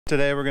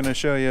Today we're going to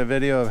show you a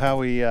video of how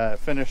we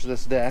finish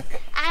this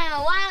deck. I'm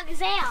a wild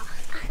gazelle.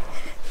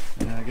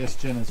 Yeah, I guess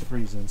Jenna's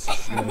freezing, so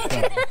she's going to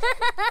come.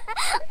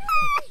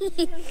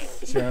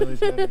 Charlie's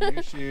got her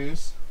new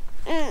shoes.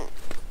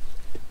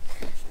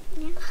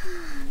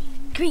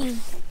 Green.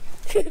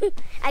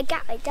 I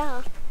got my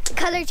doll. The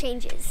color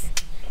changes.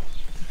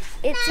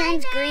 It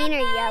turns green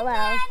or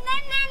yellow.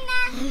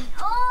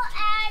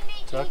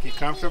 Tuck, you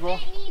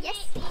comfortable?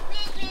 Yes.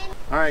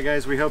 Alright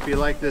guys, we hope you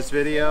like this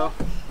video.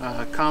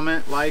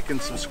 Comment, like,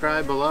 and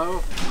subscribe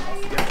below.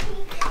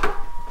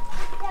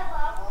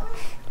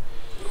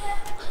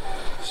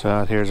 So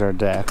out here's our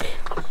deck.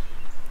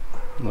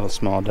 A little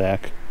small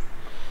deck.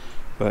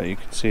 But you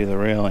can see the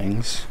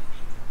railings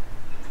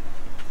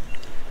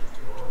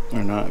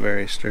are not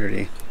very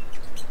sturdy.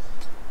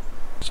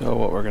 So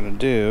what we're going to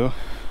do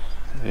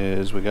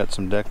is we got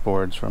some deck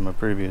boards from a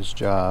previous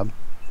job.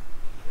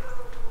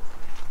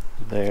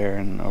 There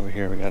and over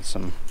here we got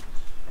some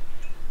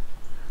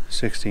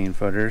 16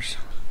 footers.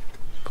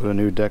 Put a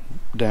new deck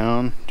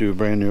down, do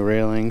brand new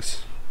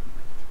railings,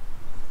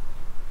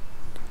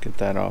 get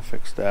that all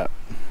fixed up.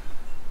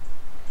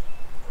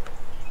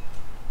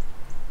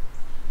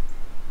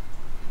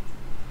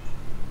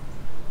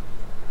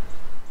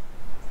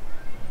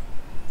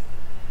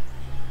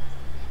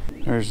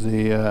 There's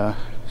the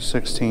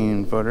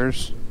 16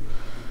 footers.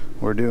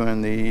 We're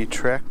doing the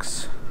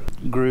Trex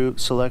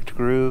groove, select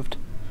grooved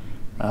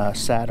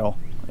saddle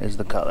is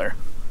the color.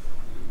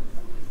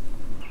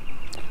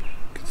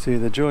 You can see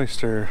the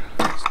joists are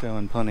still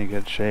in plenty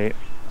good shape,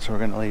 so we're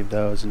going to leave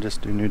those and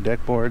just do new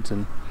deck boards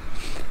and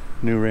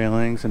new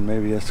railings and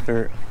maybe a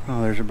skirt.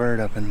 Oh, there's a bird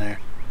up in there.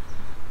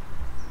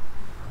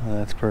 Well,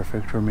 that's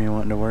perfect for me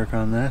wanting to work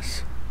on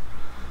this.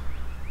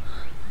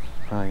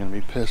 Probably going to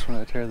be pissed when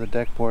I tear the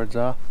deck boards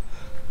off.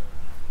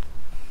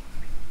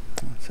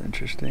 That's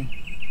interesting.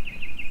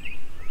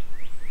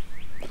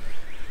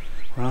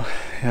 Well,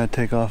 you gotta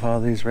take off all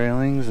these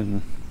railings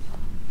and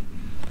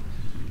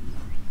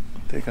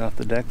take off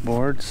the deck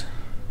boards.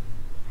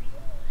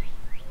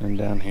 And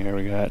down here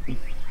we got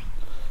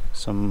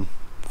some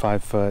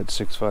 5 foot,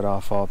 6 foot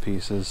off all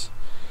pieces.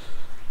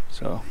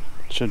 So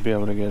should be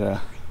able to get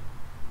a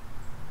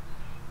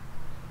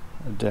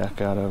deck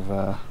out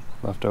of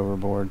leftover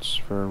boards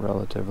for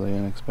relatively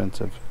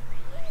inexpensive.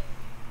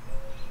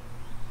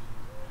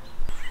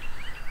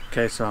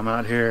 Okay, so I'm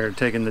out here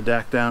taking the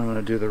deck down. I'm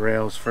going to do the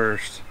rails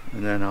first,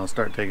 and then I'll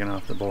start taking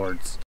off the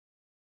boards.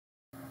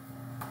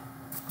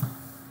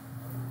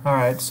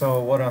 Alright,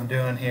 so what I'm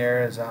doing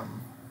here is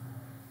I'm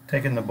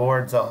taking the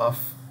boards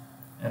off,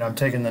 and I'm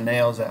taking the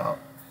nails out.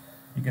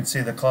 You can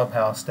see the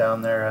clubhouse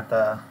down there at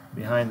the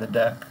behind the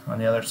deck on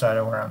the other side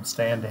of where I'm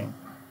standing.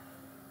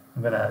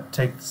 I'm going to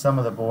take some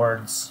of the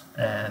boards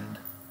and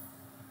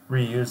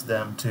reuse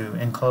them to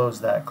enclose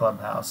that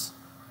clubhouse.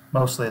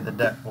 Mostly the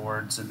deck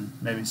boards and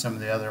maybe some of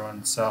the other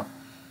ones. So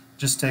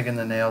just taking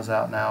the nails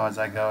out now as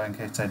I go in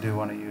case I do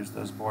want to use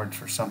those boards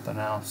for something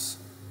else.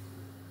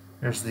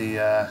 There's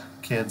the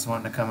kids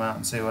wanting to come out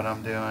and see what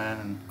I'm doing,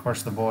 and of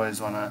course the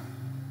boys want to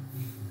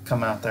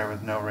come out there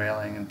with no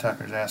railing, and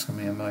Tucker's asking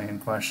me a million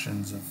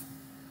questions of,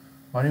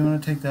 why do you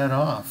want to take that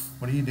off?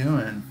 What are you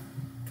doing?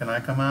 Can I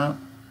come out?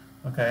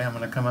 Okay, I'm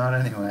going to come out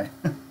anyway.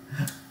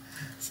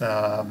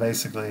 So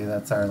basically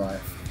that's our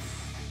life.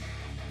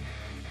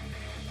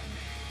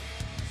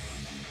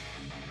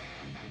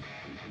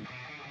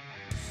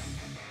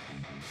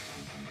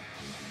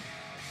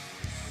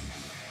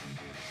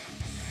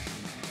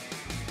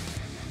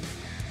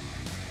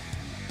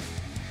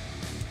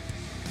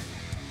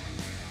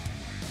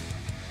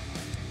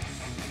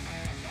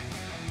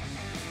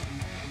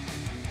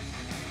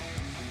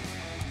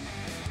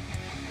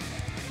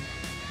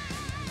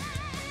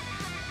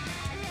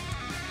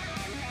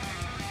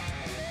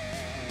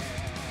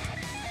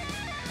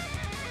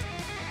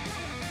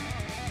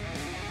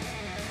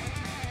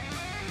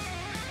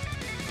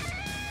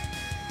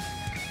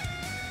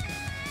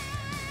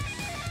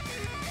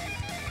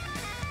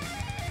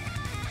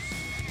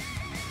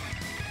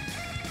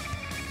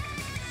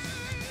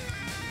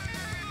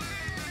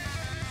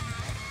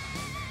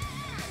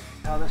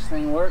 How this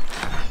thing works?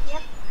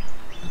 Yep.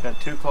 It's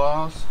got 2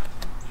 claws.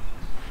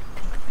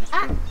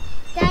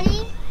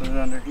 Daddy? Put it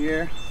under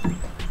here.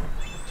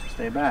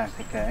 Stay back,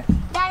 okay?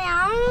 Daddy,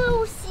 I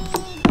want to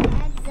see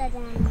Dad's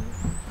Daddy.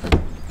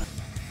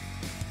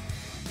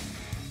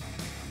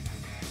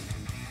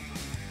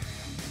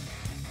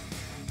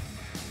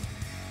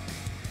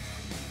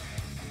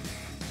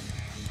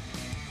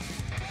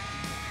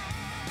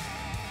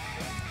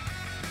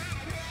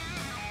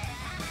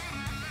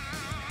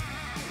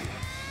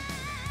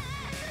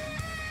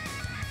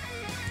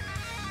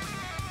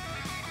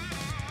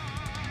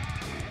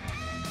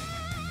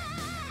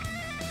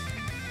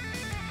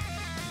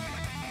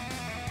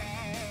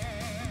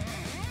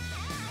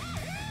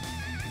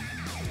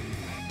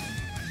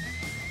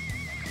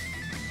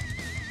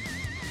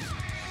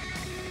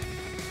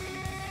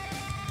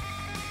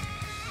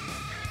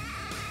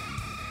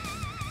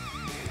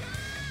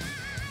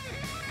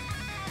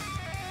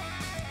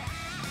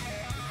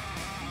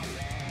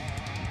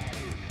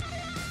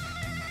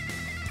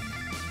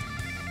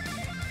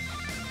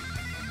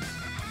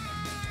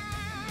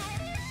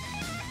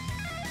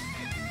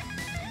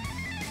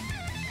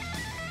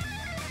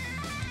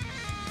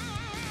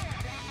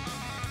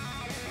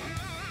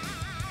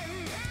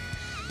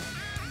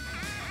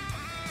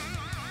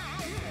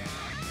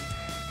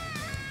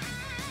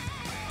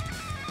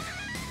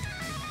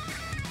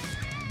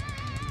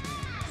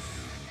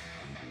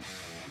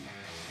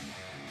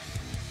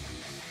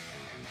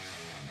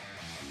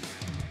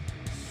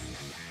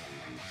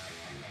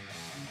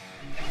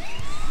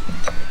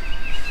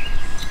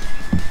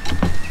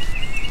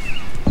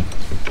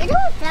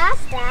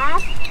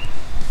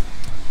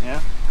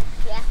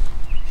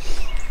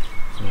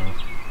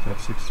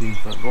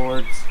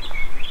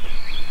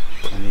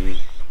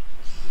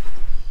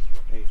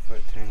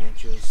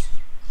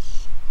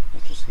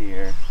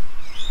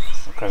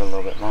 cut a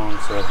little bit long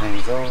so it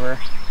hangs over.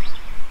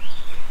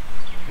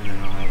 And then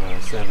I'll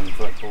have a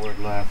 7-foot board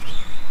left,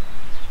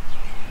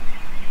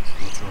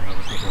 which will have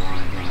a couple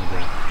lines on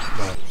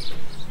the deck.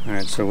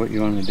 Alright, so what you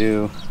want to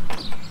do,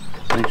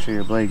 make sure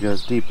your blade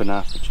goes deep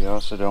enough, but you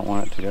also don't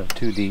want it to go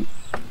too deep.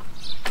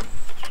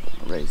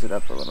 Raise it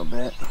up a little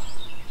bit.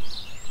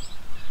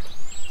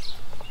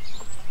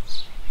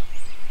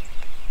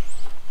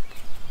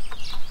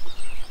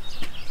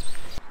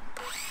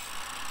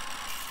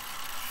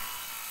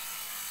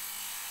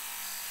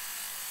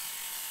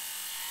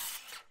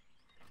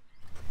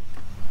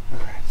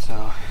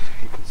 So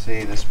you can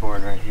see this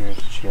board right here is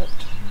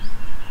chipped.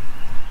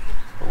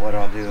 But what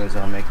I'll do is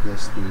I'll make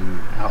this the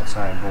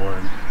outside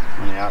board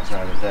on the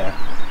outside of the deck.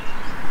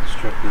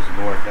 Strip this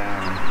board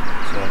down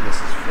so that this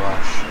is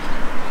flush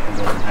and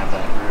doesn't have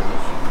that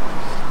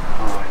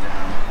groove all the way down.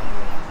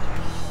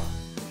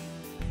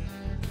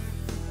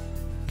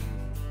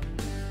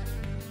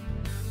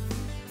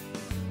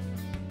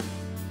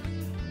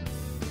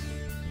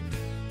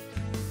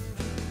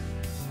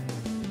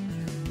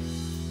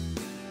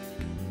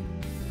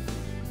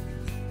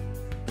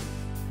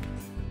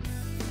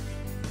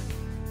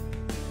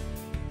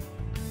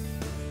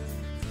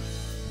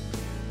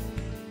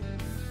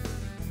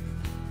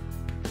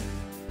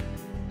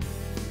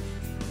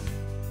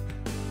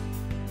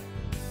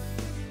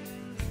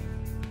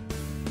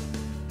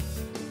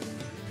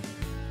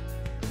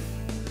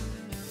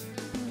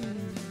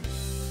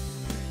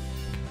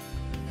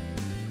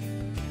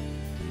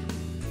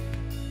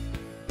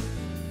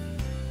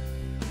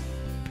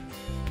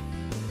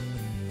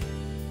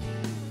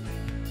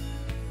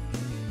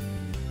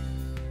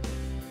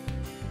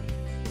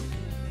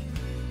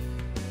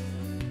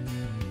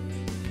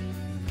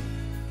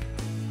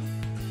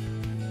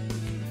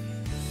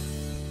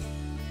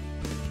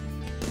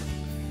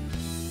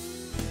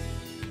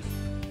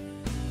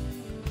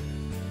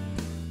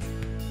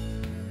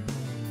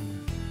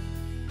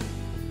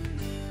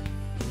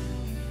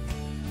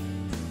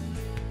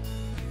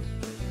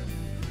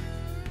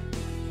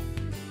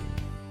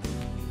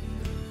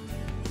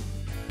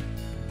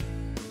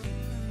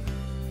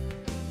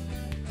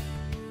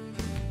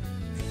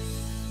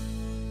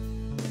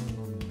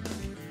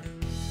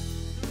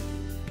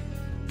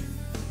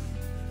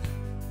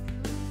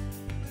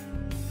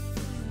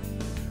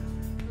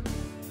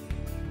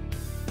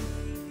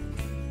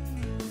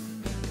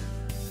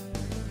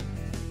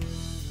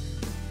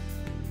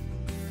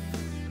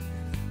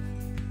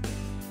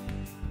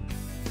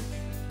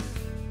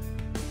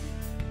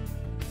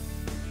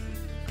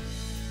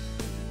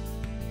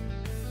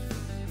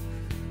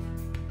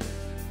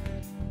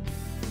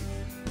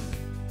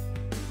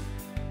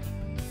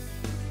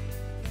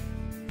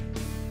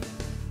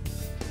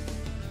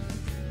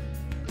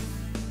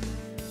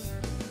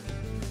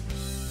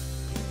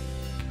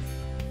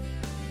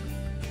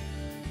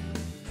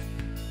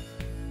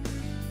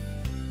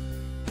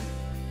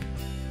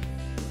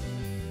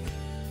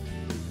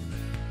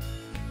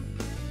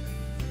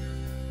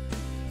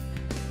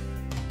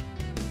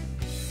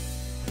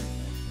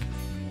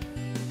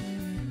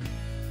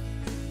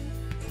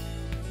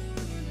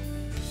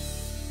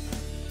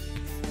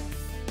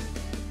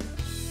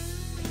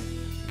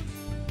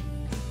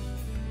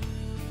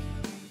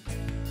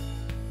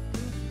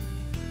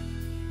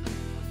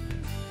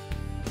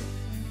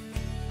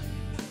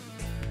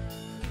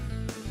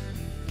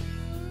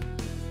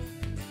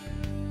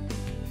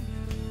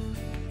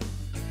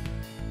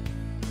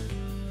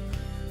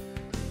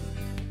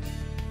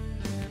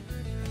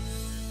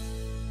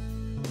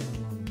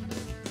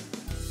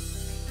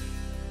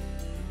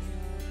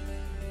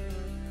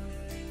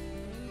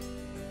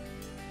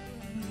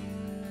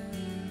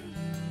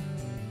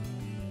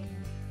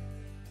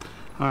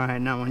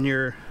 Alright, now when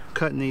you're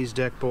cutting these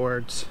deck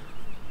boards,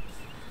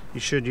 you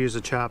should use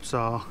a chop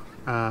saw.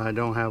 I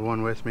don't have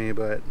one with me,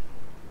 but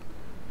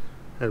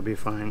it'll be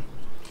fine.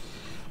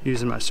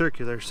 Using my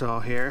circular saw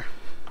here,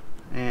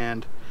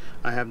 and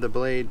I have the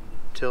blade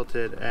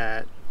tilted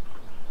at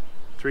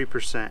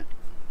 3%,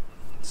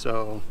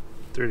 so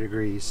 3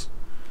 degrees.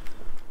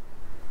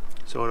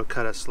 So it'll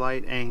cut a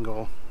slight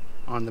angle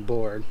on the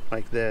board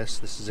like this.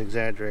 This is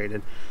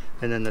exaggerated,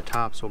 and then the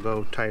tops will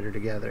go tighter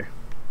together.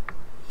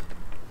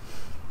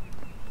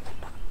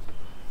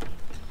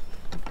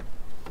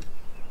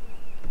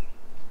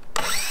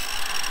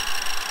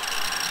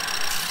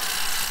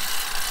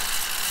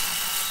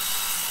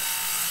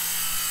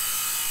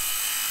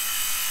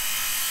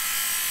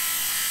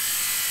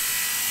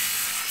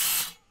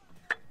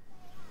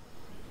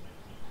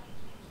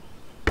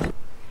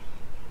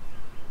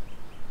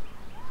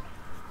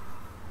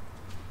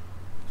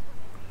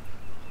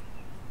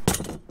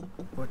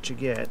 What you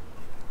get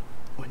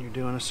when you're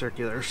doing a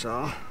circular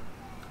saw.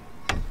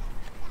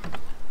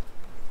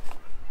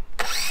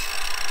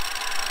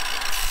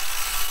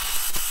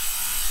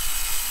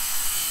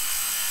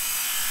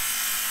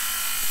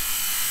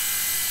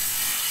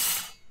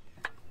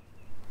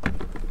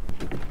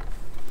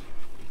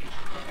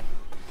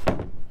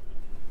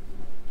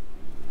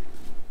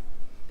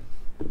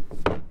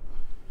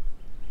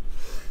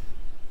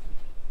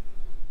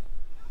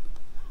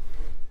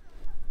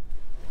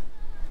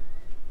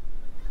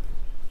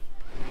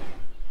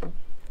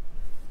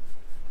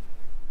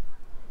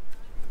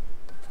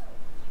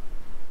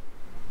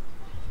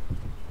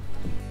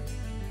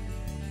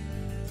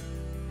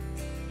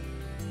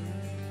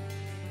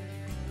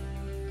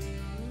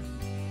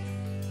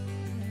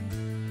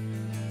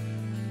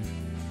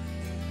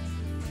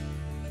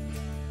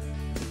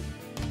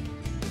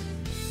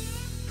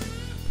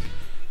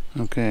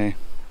 Okay,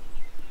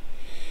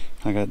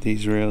 I got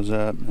these rails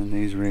up and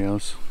these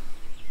rails.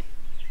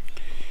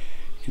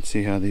 You can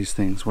see how these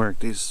things work.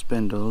 These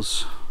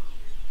spindles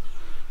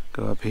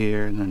go up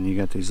here, and then you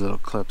got these little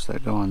clips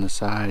that go on the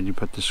side. You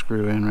put the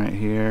screw in right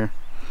here.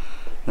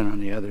 Then on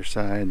the other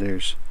side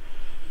there's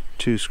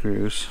 2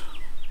 screws.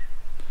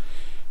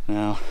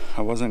 Now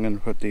I wasn't going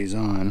to put these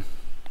on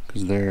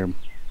because they're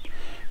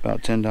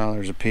about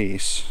 $10 a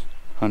piece,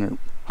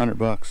 100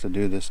 bucks to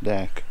do this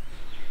deck.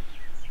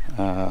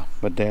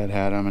 But Dad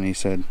had them and he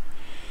said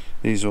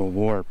these will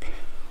warp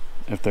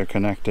if they're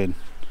connected.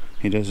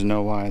 He doesn't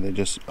know why, they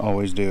just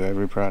always do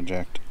every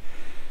project.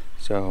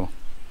 So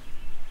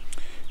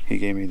he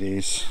gave me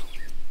these.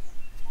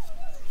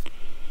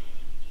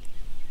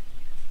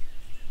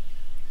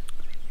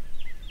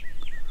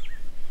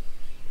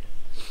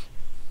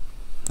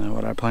 Now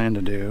what I plan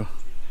to do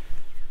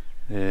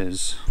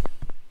is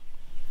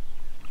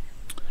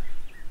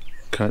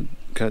cut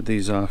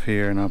these off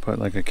here, and I'll put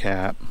like a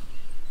cap.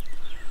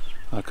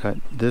 I'll cut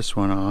this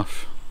one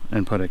off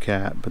and put a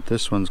cap, but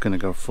this one's gonna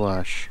go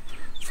flush,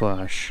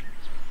 flush,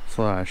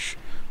 flush,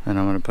 and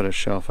I'm gonna put a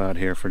shelf out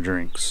here for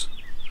drinks.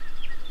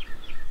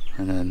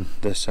 And then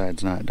this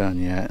side's not done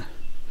yet.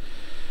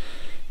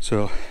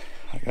 So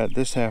I got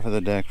this half of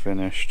the deck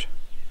finished,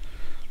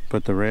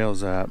 put the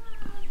rails up,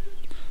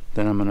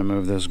 then I'm gonna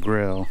move this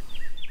grill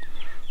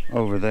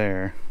over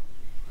there,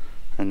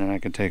 and then I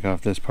can take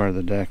off this part of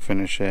the deck,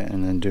 finish it,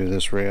 and then do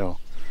this rail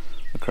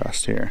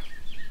across here.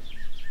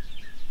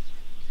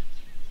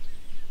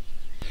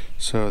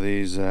 So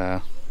these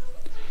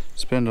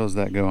spindles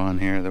that go on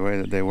here, the way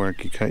that they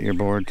work, you cut your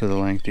board to the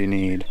length you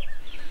need.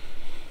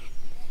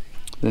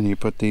 Then you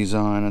put these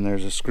on, and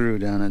there's a screw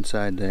down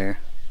inside there.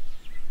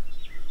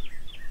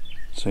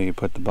 So you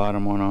put the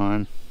bottom one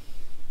on,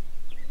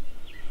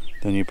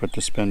 then you put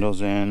the spindles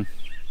in,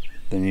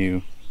 then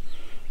you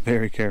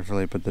very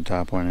carefully put the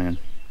top one in.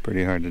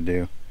 Pretty hard to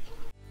do.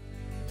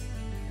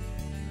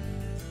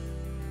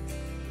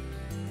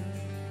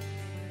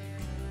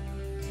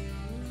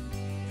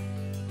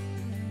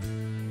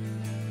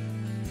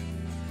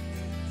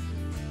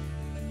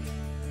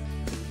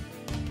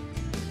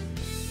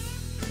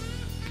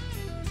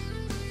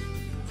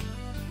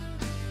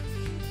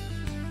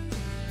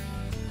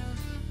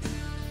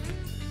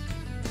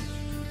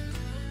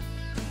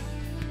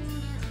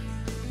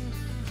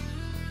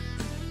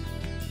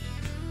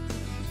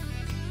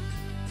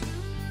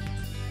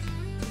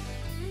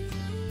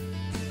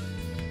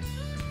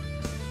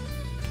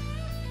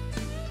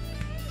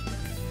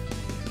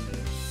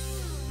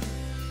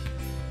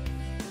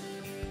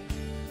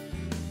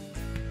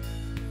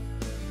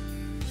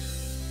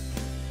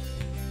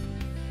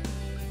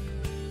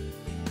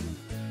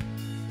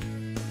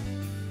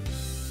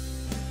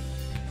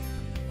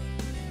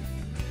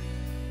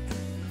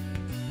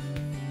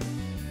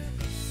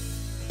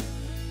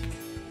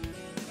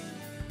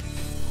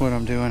 What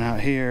I'm doing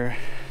out here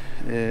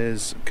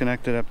is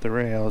connected up the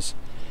rails.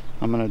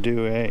 I'm gonna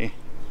do a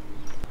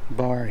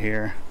bar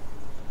here,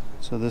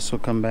 so this will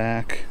come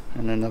back,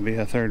 and then there'll be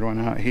a third one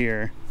out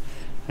here,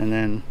 and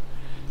then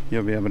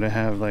you'll be able to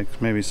have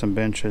like maybe some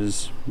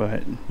benches,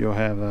 but you'll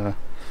have a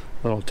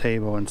little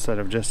table instead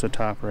of just a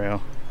top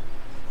rail.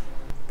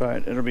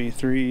 But it'll be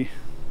 3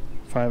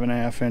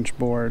 5.5-inch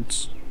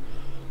boards,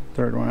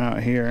 third one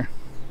out here.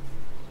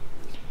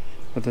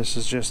 But this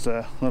is just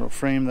a little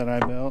frame that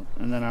I built,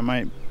 and then I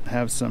might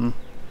have some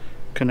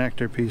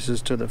connector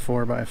pieces to the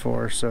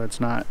 4x4, so it's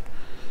not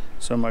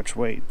so much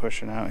weight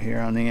pushing out here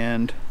on the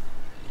end.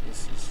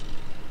 This is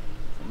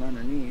from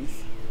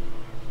underneath.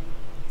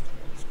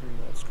 Screw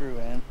that screw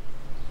in.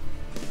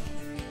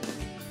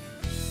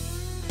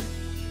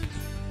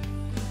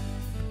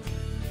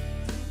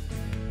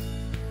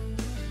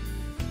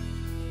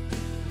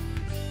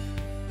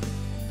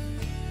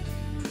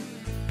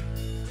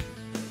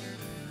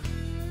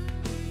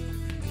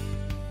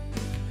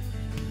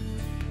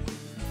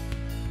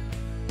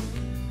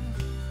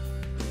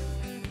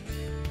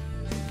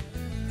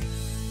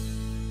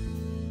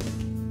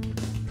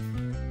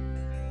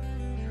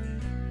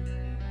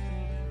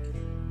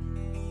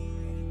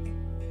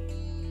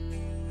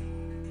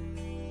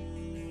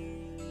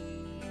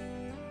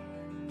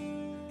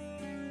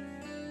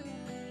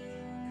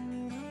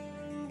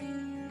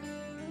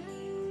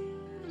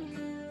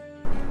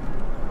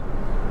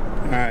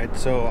 Alright,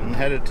 so I'm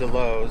headed to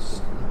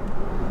Lowe's.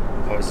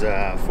 I was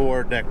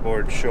 4 deck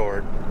boards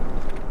short.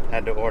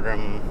 Had to order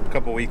them a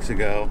couple weeks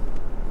ago.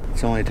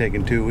 It's only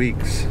taken 2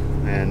 weeks,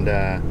 and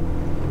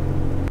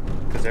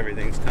because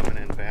everything's coming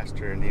in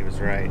faster, and he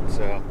was right.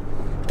 So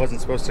it wasn't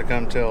supposed to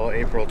come till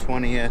April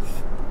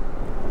 20th.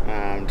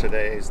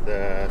 Today's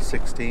the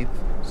 16th,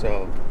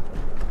 so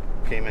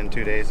came in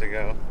 2 days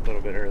ago, a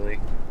little bit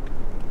early.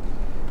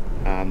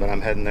 But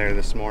I'm heading there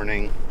this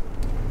morning.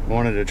 I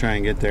wanted to try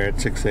and get there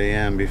at 6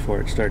 a.m. before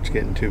it starts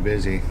getting too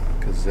busy,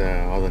 because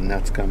all the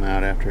nuts come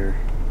out after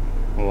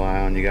a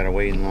while and you gotta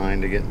wait in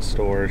line to get in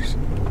stores.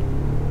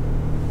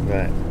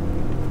 But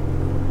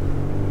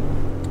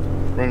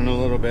Running a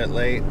little bit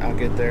late. I'll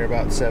get there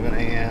about 7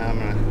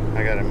 a.m.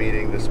 I got a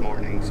meeting this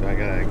morning, so I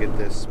gotta get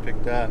this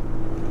picked up,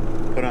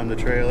 put on the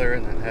trailer,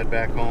 and then head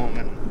back home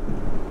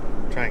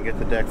and try and get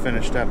the deck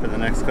finished up in the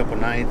next couple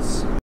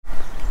nights.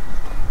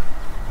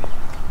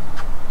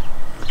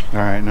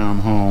 Alright, now I'm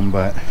home,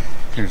 but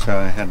here's how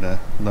I had to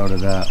load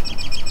it up.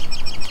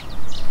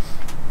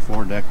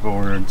 4 deck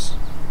boards,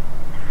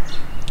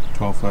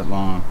 12 foot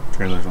long,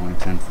 trailer's only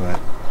 10 foot.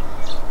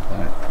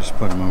 But just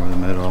put them over the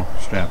middle,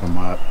 strap them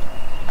up.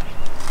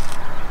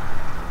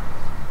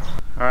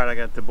 Alright, I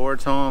got the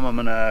boards home. I'm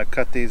gonna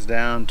cut these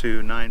down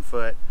to 9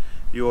 foot.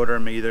 You order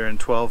them either in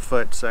 12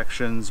 foot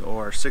sections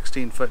or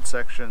 16 foot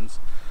sections.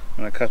 I'm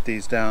gonna cut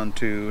these down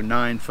to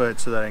 9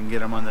 foot so that I can get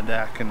them on the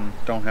deck and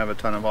don't have a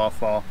ton of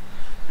off-fall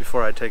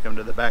before I take them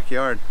to the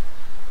backyard.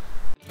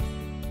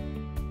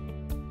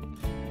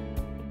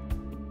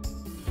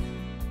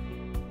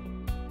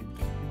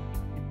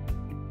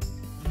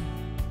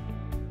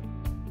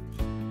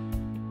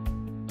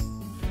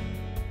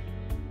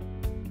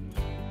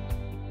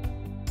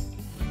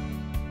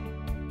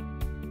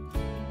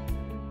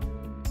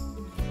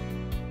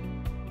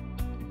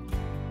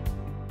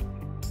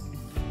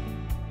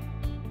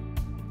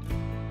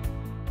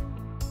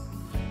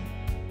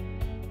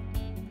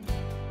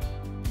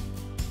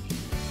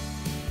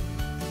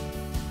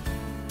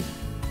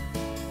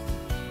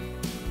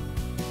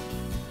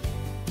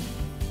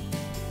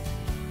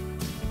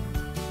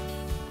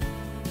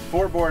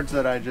 Four boards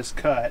that I just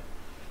cut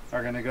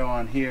are going to go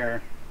on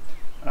here.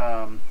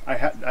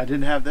 I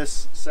didn't have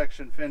this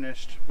section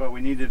finished, but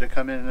we needed to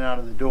come in and out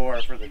of the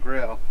door for the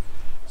grill.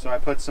 So I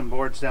put some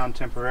boards down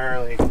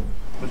temporarily,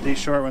 but these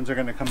short ones are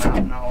going to come out,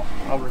 and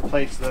I'll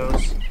replace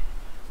those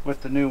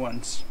with the new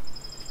ones.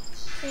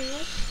 Do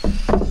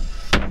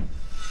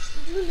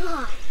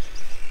not.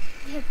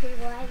 I'm going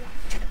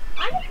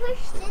to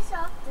push this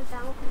off the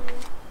balcony.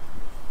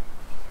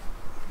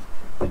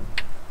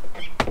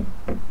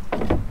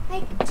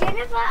 Like,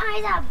 Jennifer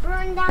eyes have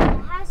burned down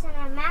the house and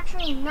I'm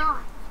actually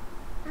not.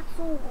 That's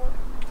so horrible.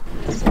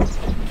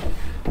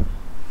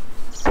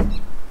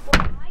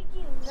 Well, I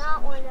do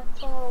not want to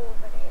fall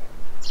over there.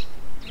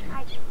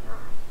 I do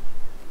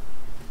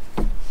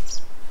not.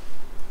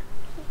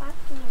 What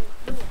can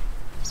you do?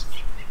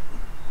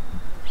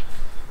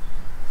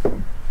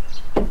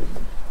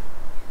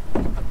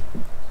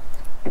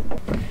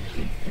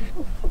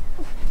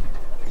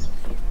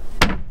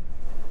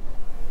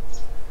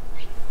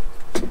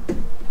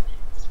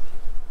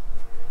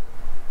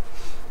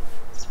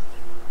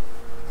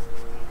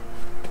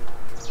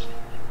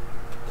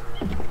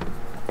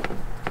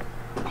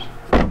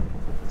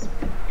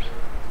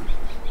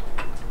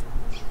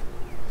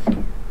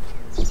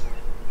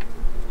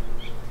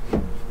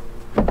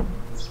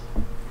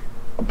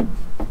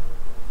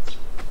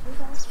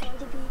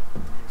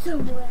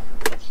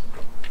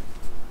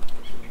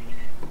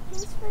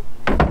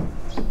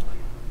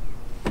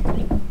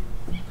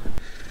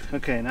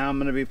 Okay, now I'm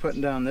going to be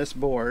putting down this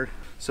board.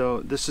 So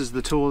this is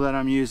the tool that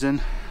I'm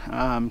using,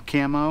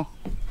 Camo.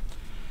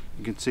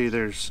 You can see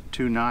there's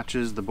 2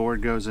 notches. The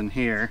board goes in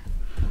here.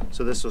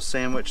 So this will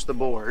sandwich the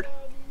board.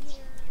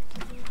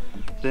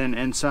 Then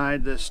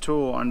inside this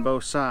tool on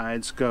both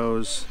sides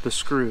goes the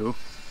screw.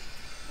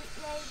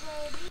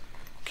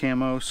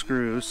 Camo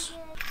screws.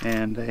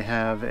 And they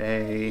have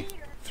a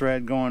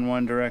thread going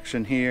one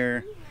direction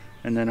here,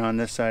 and then on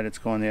this side it's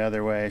going the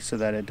other way so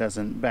that it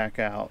doesn't back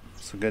out.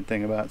 It's a good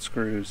thing about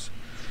screws.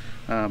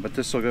 But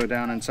this will go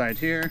down inside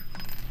here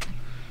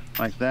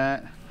like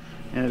that,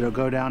 and it'll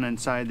go down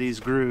inside these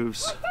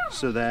grooves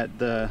so that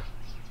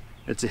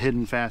it's a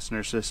hidden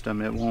fastener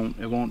system. It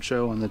won't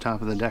show on the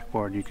top of the deck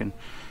board. You can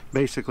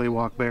basically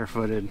walk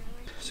barefooted.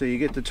 So you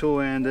get the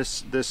tool in.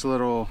 This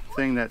little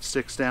thing that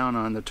sticks down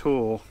on the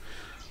tool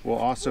will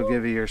also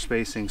give you your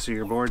spacing, so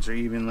your boards are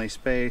evenly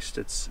spaced.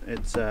 It's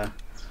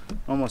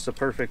almost a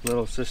perfect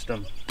little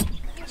system.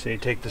 So you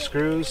take the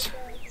screws,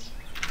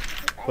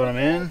 put them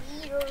in.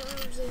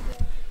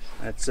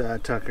 That's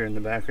Tucker in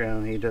the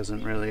background. He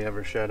doesn't really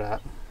ever shut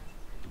up.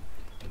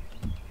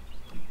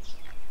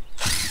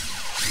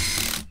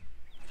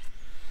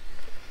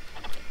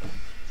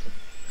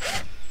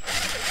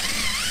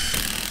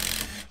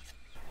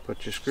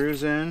 Put your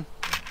screws in.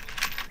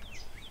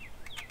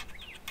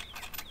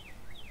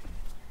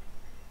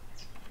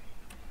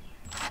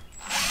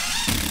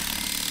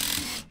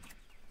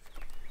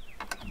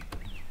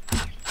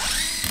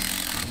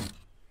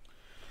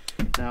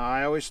 Now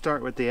I always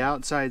start with the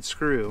outside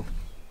screw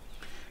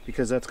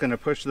because that's going to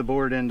push the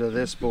board into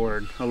this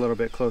board a little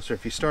bit closer.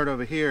 If you start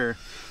over here,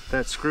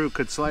 that screw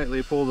could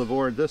slightly pull the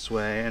board this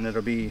way and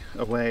it'll be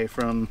away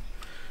from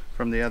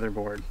the other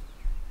board.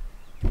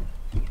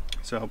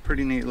 So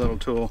pretty neat little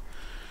tool.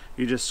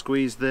 You just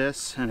squeeze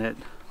this and it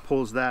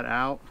pulls that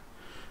out,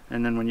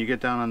 and then when you get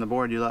down on the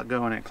board you let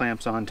go and it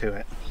clamps onto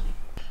it.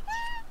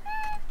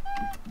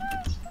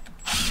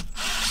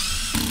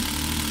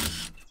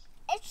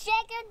 It's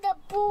shaking the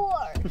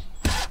board.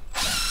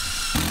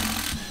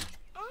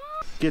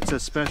 Gets a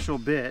special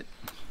bit.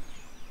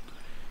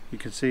 You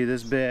can see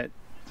this bit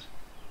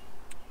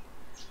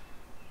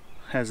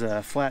has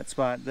a flat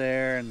spot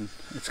there, and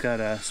it's got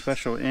a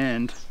special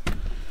end.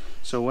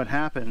 So what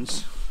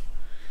happens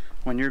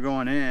when you're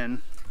going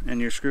in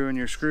and you're screwing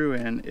your screw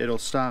in, it'll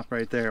stop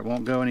right there. It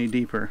won't go any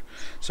deeper.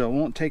 So it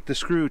won't take the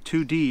screw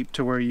too deep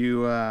to where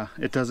you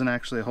it doesn't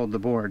actually hold the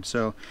board.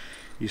 So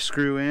you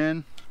screw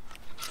in,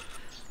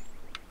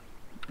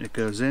 it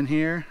goes in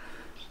here,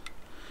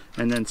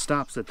 and then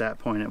stops at that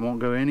point. It won't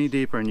go any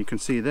deeper, and you can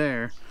see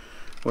there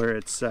where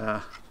it's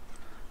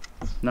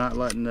not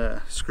letting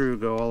the screw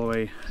go all the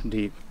way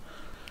deep.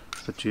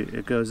 But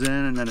it goes in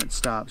and then it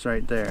stops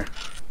right there.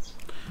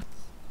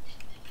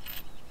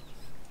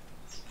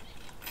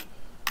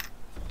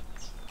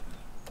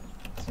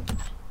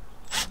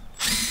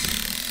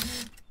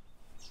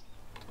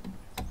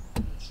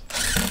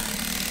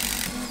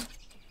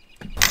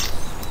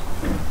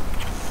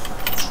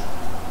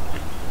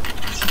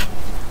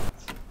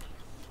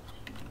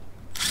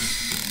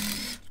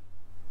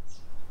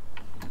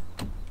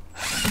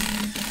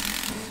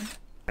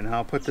 And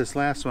I'll put this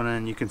last one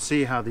in. You can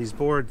see how these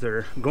boards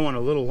are going a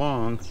little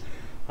long.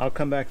 I'll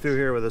come back through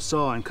here with a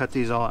saw and cut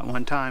these all at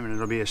one time, and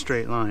it'll be a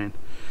straight line.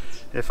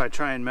 If I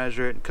try and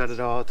measure it and cut it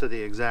all to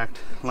the exact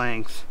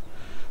length,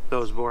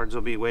 those boards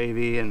will be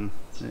wavy, and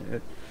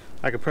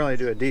I could probably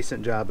do a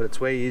decent job, but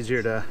it's way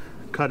easier to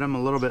cut them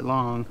a little bit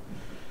long,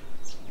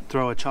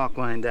 throw a chalk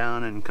line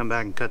down, and come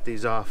back and cut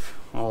these off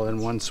all in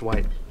one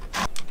swipe.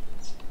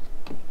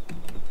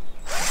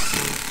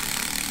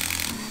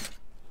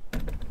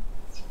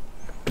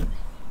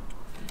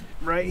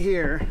 Right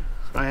here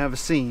I have a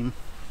seam,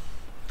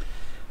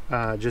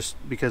 just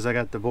because I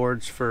got the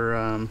boards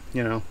for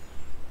you know,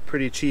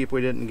 pretty cheap.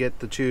 We didn't get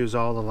to choose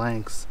all the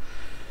lengths.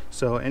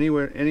 So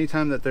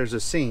anytime that there's a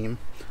seam,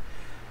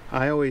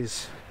 I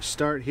always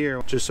start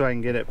here just so I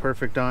can get it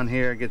perfect on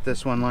here, get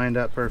this one lined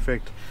up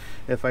perfect.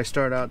 If I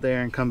start out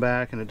there and come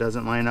back and it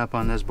doesn't line up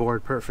on this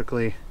board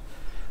perfectly,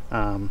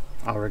 I'll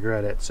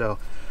regret it. So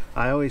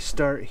I always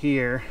start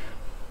here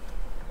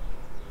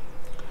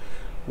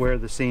where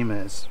the seam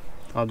is.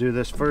 I'll do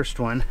this first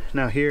one.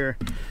 Now here,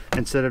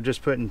 instead of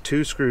just putting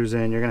 2 screws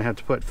in, you're gonna have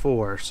to put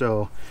 4.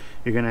 So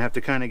you're gonna have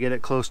to kind of get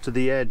it close to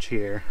the edge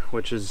here,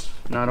 which is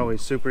not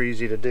always super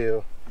easy to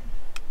do.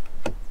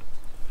 But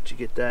you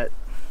get that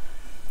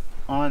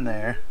on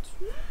there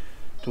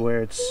to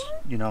where it's,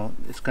 you know,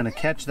 it's gonna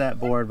catch that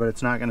board, but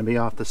it's not gonna be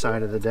off the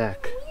side of the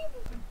deck.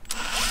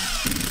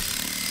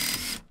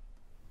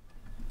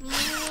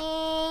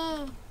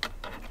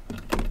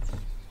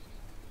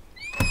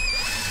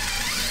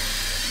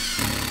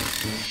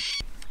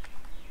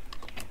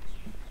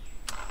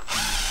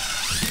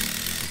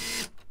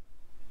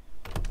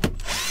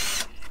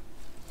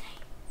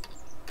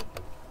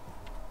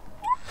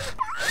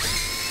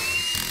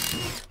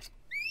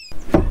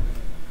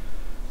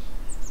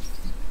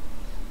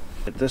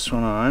 Get this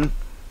one on.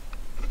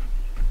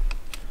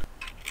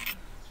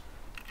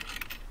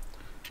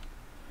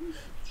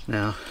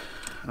 Now,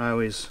 I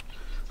always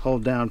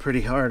hold down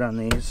pretty hard on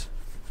these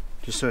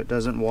just so it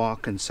doesn't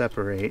walk and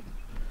separate.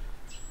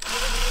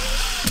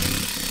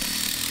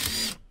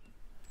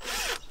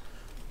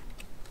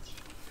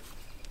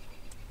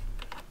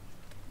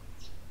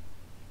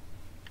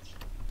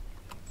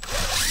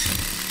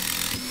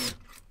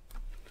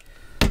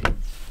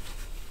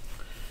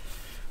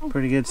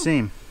 Pretty good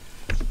seam.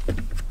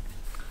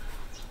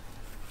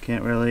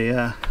 Can't really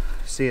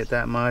see it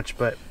that much,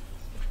 but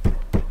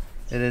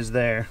it is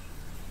there.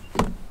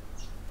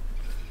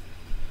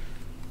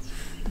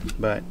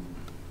 But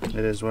it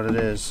is what it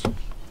is.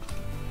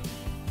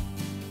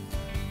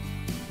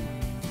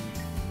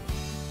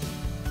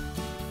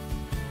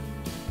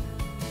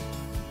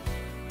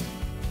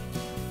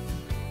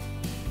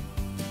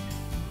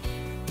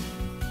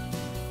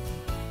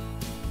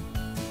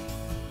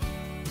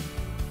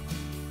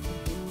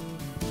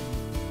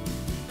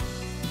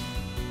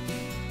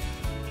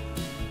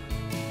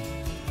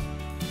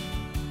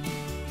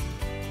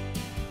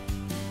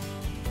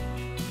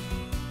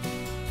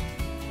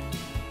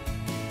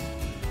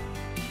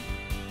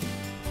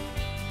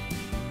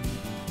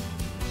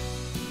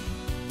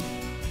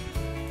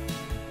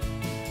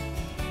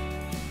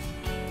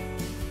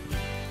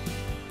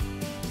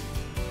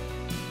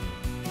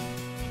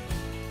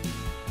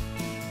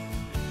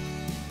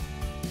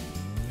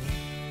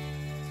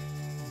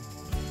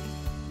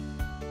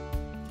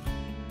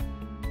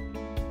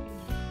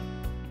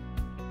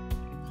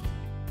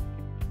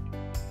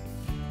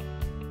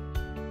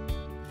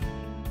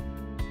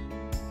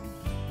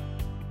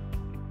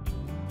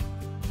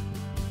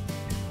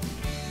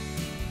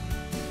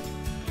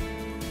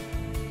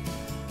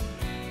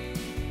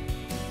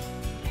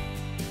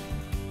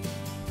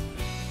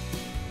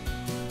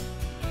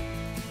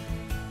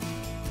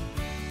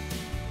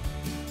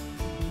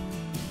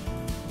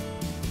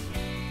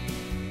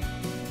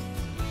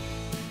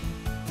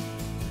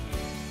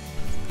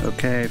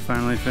 Okay,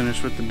 finally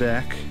finished with the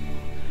deck.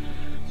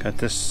 Got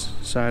this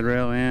side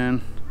rail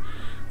in.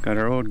 Got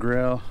our old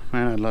grill.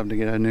 Man, I'd love to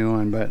get a new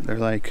one, but they're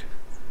like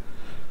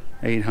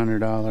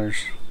 $800.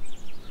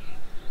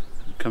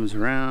 It comes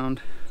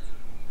around.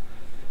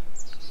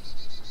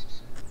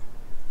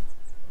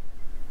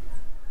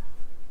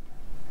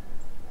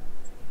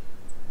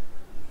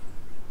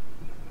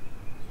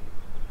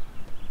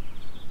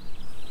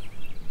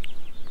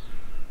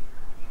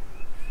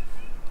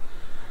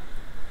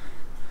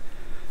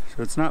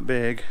 So it's not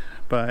big,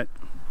 but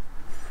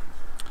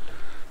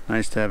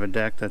nice to have a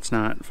deck that's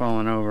not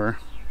falling over.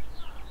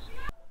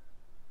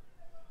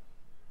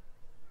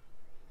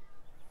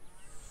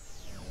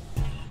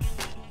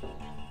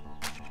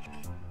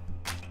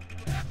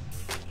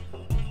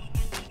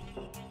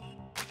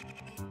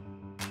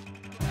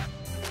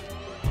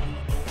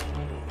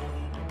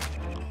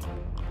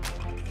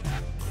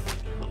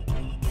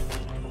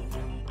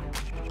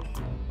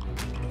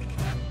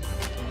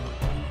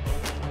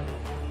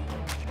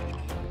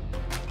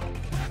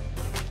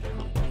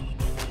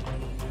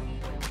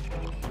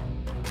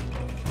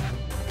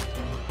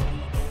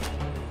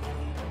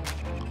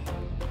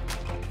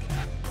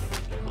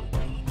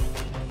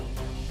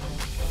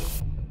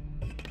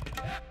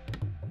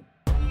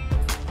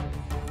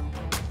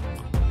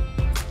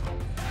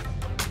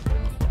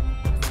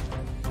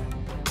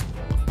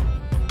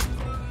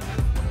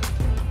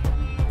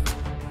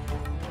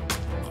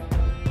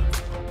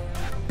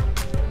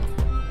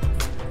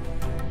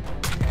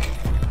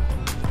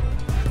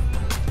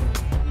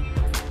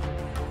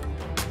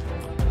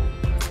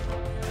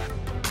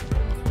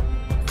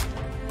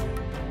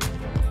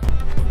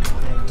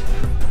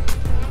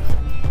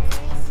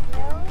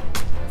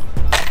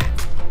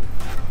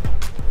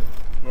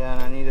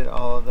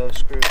 All of those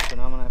screws,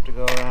 and I'm gonna have to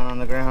go around on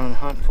the ground and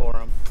hunt for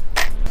them.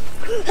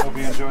 Hope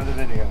you enjoy the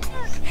video.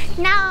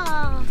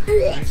 No.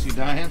 Thanks, you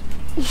dying?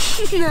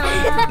 No.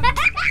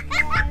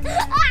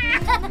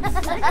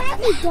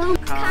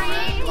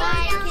 Comment,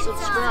 like,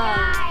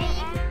 subscribe.